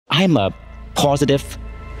I'm a positive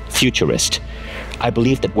futurist. I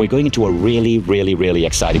believe that we're going into a really, really, really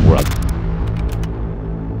exciting world.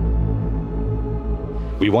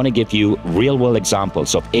 We want to give you real-world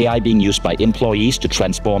examples of AI being used by employees to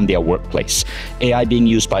transform their workplace, AI being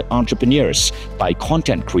used by entrepreneurs, by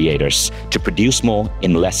content creators to produce more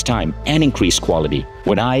in less time and increase quality.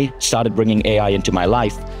 When I started bringing AI into my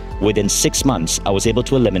life, within 6 months, I was able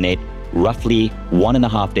to eliminate roughly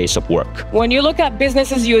 1.5 days of work. When you look at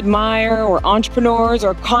businesses you admire or entrepreneurs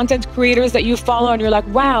or content creators that you follow and you're like,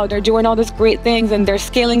 wow, they're doing all these great things and they're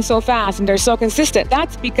scaling so fast and they're so consistent,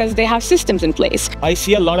 that's because they have systems in place. I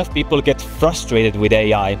see a lot of people get frustrated with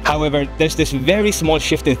AI. However, there's this very small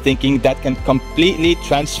shift in thinking that can completely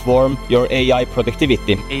transform your AI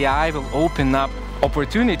productivity. AI will open up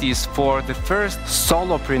opportunities for the first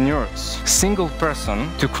solopreneurs, single person,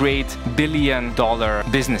 to create billion-dollar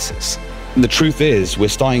businesses. The truth is, we're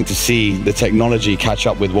starting to see the technology catch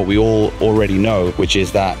up with what we all already know, which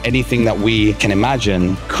is that anything that we can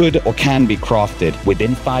imagine could or can be crafted.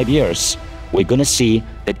 Within 5 years, we're going to see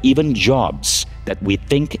that even jobs that we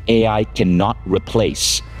think AI cannot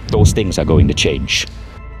replace, those things are going to change.